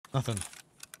Nothing.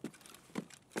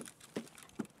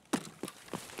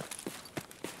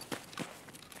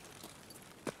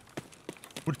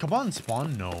 Would Kaban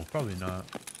spawn? No, probably not.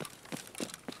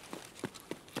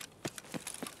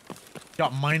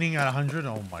 Got mining at 100?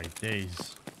 Oh my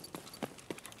days.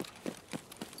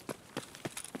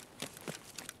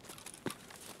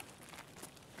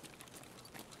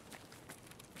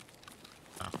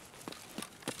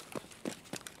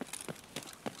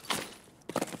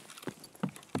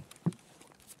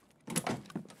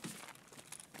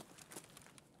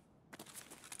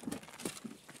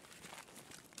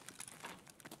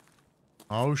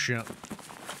 Oh shit.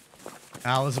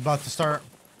 Al is about to start.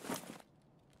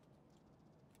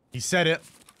 He said it.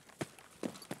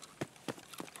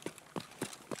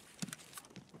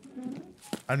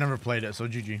 I've never played it, so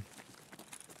GG.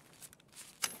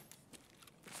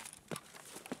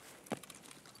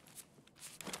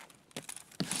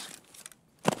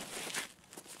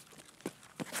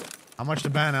 How much to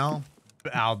ban Al?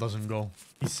 Al doesn't go.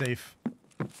 He's safe.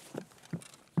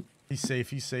 He's safe,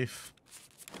 he's safe.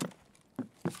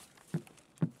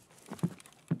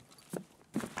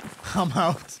 I'm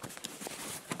out.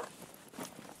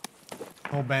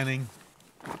 No banning.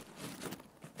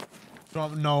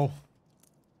 No.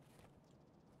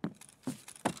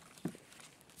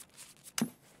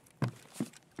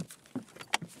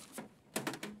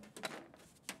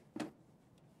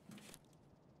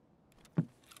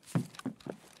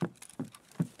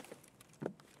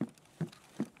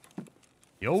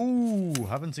 Yo,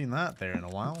 haven't seen that there in a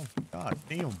while. God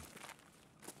damn.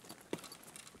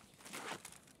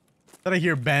 Did I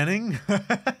hear banning?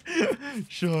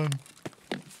 Sean.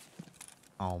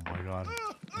 Oh my god.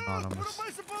 Anonymous. What am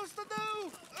I supposed to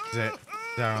do?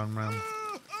 Darren, man.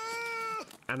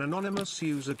 An anonymous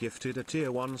user gifted a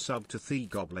tier 1 sub to the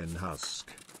Goblin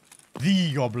Husk.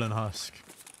 The Goblin Husk.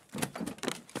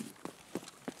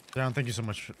 Darren, thank you so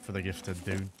much for the gifted,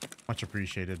 dude. Much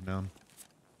appreciated, man.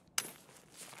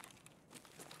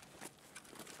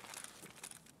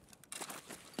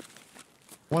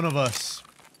 One of us.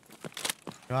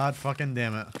 God fucking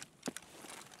damn it.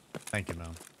 Thank you,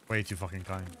 man. Way too fucking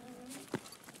kind.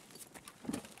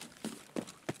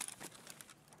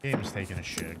 Game's taking a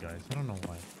shit, guys. I don't know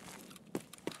why.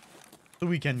 The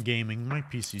weekend gaming. My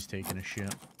PC's taking a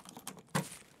shit.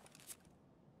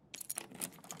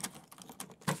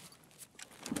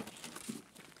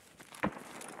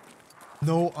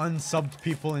 No unsubbed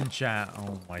people in chat.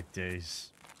 Oh my days.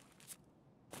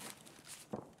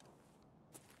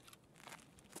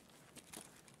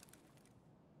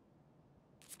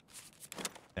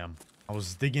 Damn. I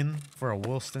was digging for a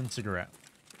Wilston cigarette.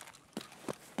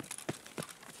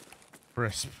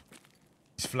 Crisp.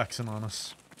 He's flexing on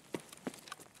us.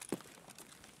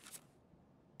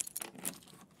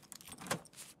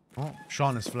 Oh,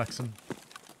 Sean is flexing.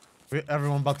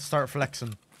 Everyone about to start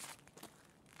flexing.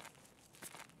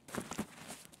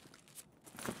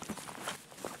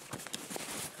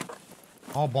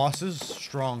 All bosses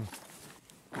strong.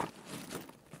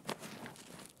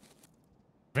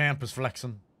 Vamp is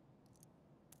flexing.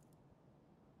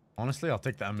 Honestly, I'll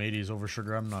take the M80s over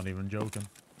sugar. I'm not even joking.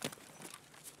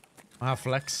 I have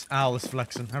flex. Al is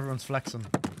flexing. Everyone's flexing.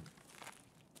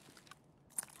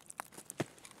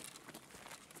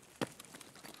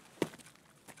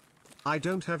 I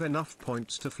don't have enough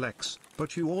points to flex,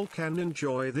 but you all can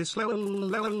enjoy this. Bread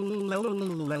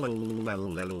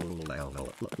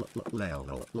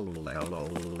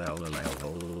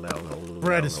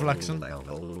is flexing.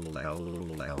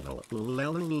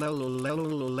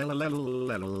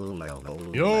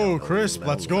 Yo, Crisp,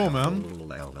 let's go, man.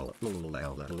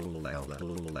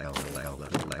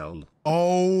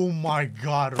 Oh my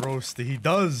god, Roasty, he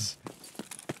does.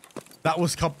 That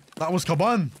was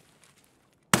Kaban.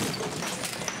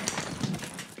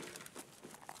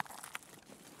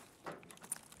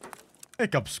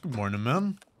 Hiccups, good morning,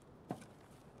 man.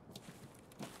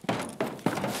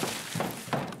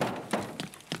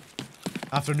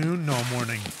 Afternoon? No,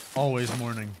 morning. Always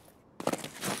morning.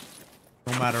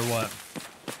 No matter what.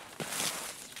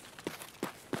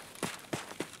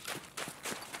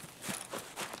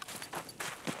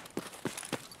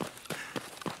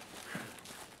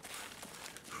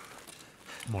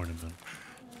 Morning, man.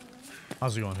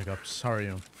 How's it going, Hiccups? How are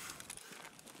you?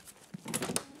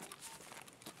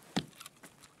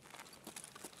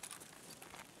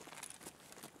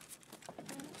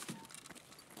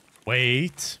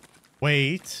 Wait.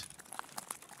 Wait.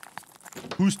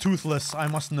 Who's toothless? I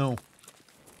must know.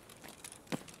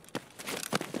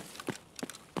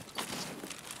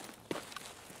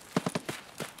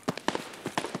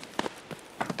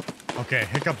 Okay,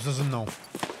 Hiccups doesn't know.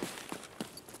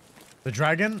 The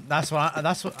dragon? That's what,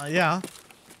 yeah.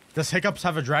 Does Hiccups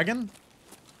have a dragon?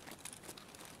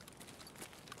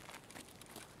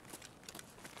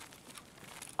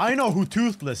 I know who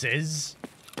Toothless is.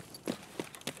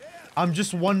 I'm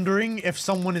just wondering if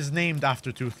someone is named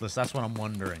after Toothless. That's what I'm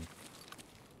wondering.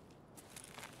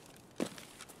 Is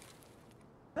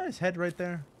that his head right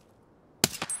there?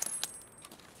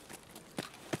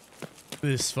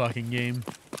 This fucking game.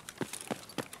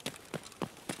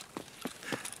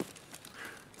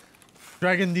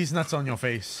 Dragging these nuts on your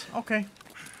face. Okay.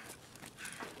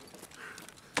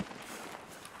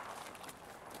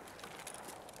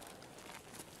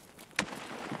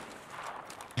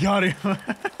 Got him.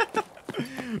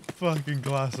 Fucking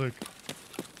classic.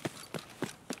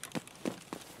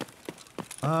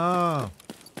 I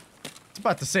was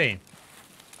about to say,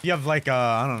 you have like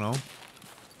I don't know,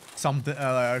 something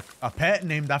a pet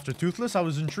named after Toothless. I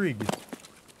was intrigued.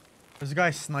 There's a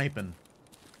guy sniping.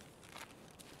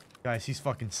 Guys, he's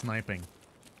fucking sniping.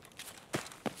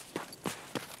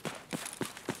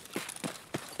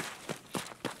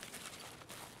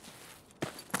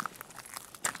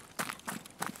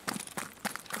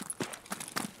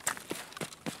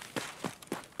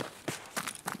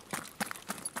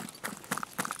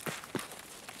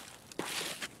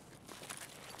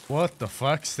 What the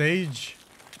fuck, stage?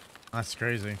 That's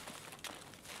crazy.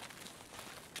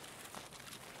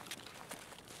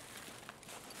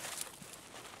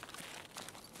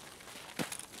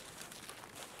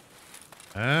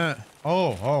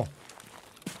 Oh.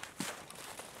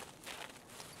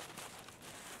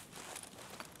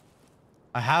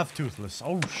 I have Toothless.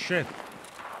 Oh shit.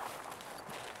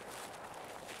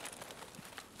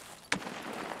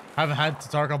 Haven't had to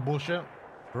Tarkov bullshit.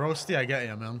 Roasty, I get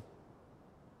ya, man.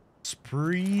 It's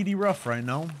pretty rough right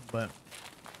now, but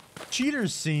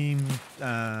cheaters seem,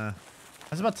 I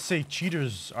was about to say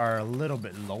cheaters are a little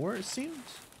bit lower, it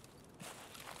seems.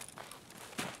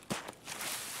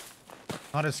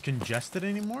 Not as congested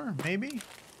anymore, maybe?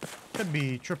 Could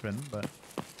be tripping, but...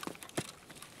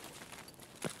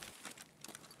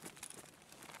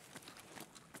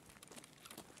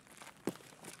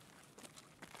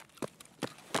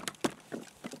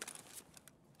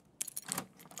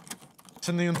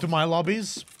 Sending them to my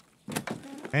lobbies.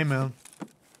 Hey, man.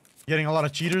 Getting a lot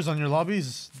of cheaters on your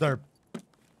lobbies? They're...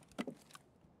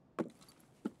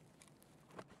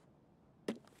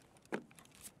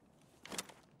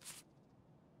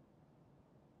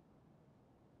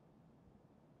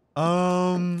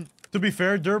 To be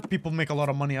fair, derp, people make a lot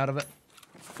of money out of it.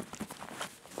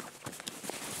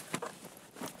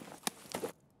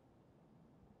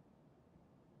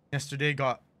 Yesterday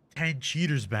got 10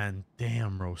 cheaters banned.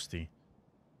 Damn, Roasty.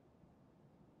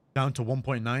 Down to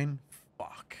 1.9.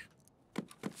 Fuck.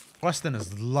 Weston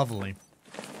is lovely.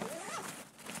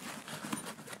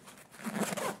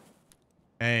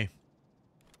 Hey.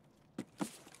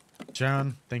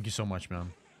 John, thank you so much,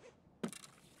 man.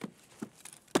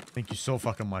 Thank you so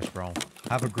fucking much, bro.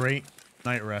 Have a great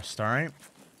night rest, alright?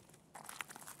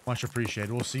 Much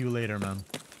appreciated. We'll see you later, man.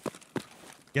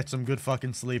 Get some good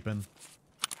fucking sleeping.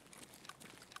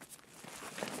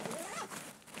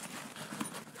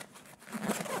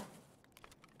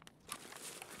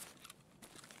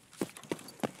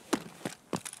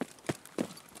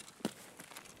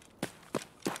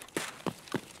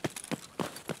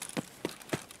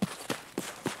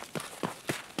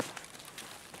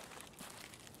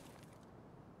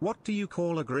 What do you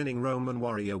call a grinning Roman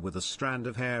warrior with a strand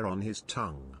of hair on his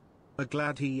tongue? A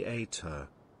glad he ate her.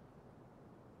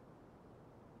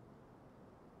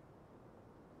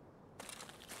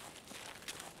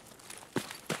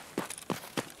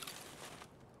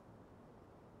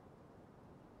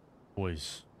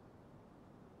 Boys.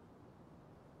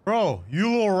 Bro, you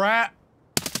little rat.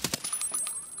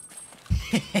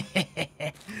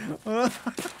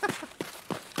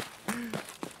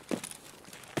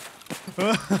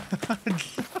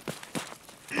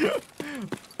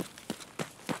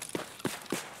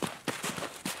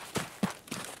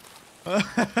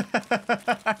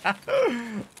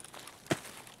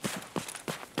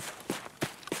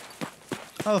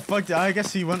 How the fuck did I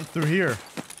guess he went through here.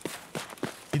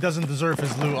 He doesn't deserve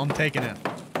his loot. I'm taking it.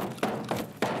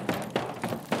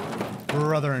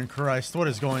 Brother in Christ, what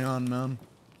is going on, man?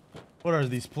 What are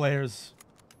these players?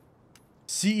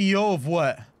 CEO of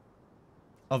what?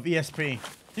 Of ESP.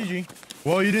 GG.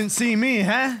 Well, you didn't see me,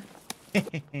 huh?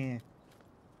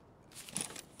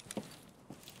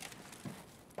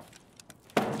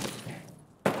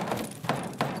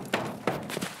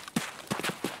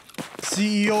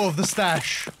 CEO of the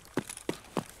stash.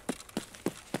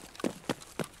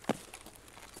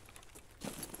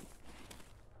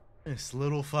 This This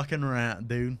little fucking rat,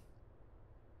 dude.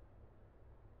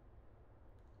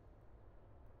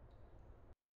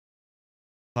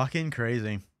 Fucking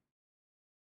crazy.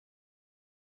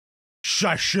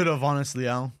 I should have, honestly,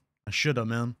 Al. I should have,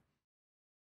 man.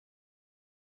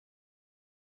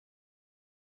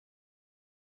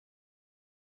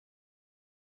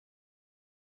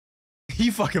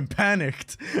 He fucking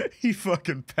panicked. He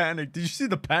fucking panicked. Did you see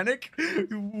the panic?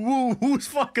 Who's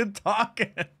fucking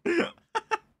talking?